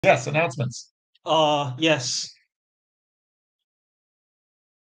Yes, announcements. Yes.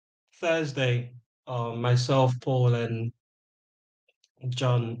 Thursday, myself, Paul, and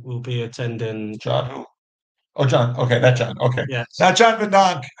John will be attending. John who? Oh, John. Okay, that John. Okay. Yes. Not John Van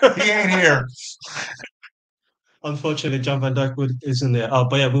Donk. He ain't here. Unfortunately, John Van Dyke isn't there.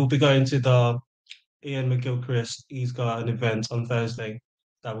 But yeah, we'll be going to the Ian McGilchrist. He's got an event on Thursday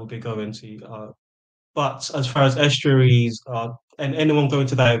that we'll be going to. But as far as estuaries, and anyone going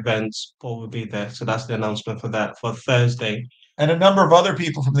to that event, Paul will be there. So that's the announcement for that for Thursday. And a number of other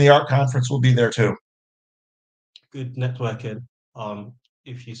people from the art conference will be there too. Good networking,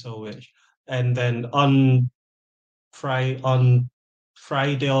 if you so wish. And then on Friday,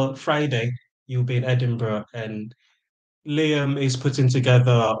 you'll be in Edinburgh, and Liam is putting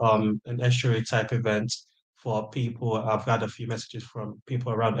together an estuary type event for people. I've had a few messages from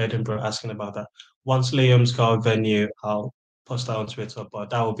people around Edinburgh asking about that. Once Liam's got a venue, I'll post that on Twitter, but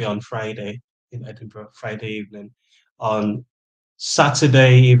that will be on Friday in Edinburgh, Friday evening. On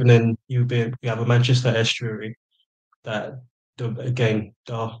Saturday evening, we have a Manchester estuary that the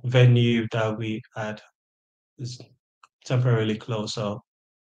venue that we had is temporarily closed. So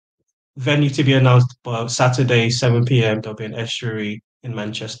venue to be announced, but Saturday, 7 p.m. there'll be an estuary in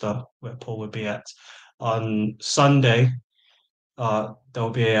Manchester where Paul will be at. On Sunday,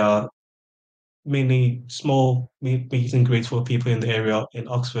 there'll be a mini small meet and greet for people in the area in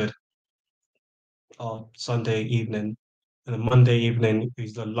Oxford on Sunday evening. And then Monday evening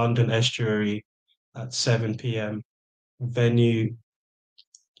is the London estuary at 7 p.m. Venue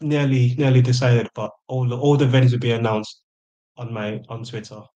nearly decided, but all the venues will be announced on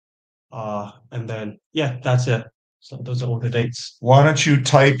Twitter. And then yeah, that's it. So those are all the dates. Why don't you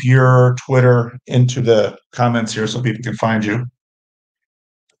type your Twitter into the comments here so people can find you?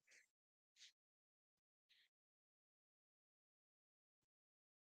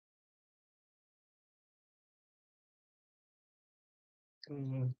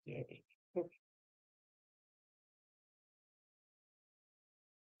 Yeah.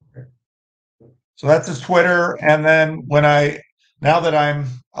 So that's his Twitter. And then now that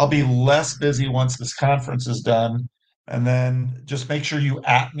I'll be less busy once this conference is done. And then just make sure you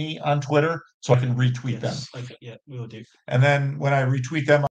 @me on Twitter so I can retweet them. Yes. Okay. Yeah, we'll do. And then when I retweet them,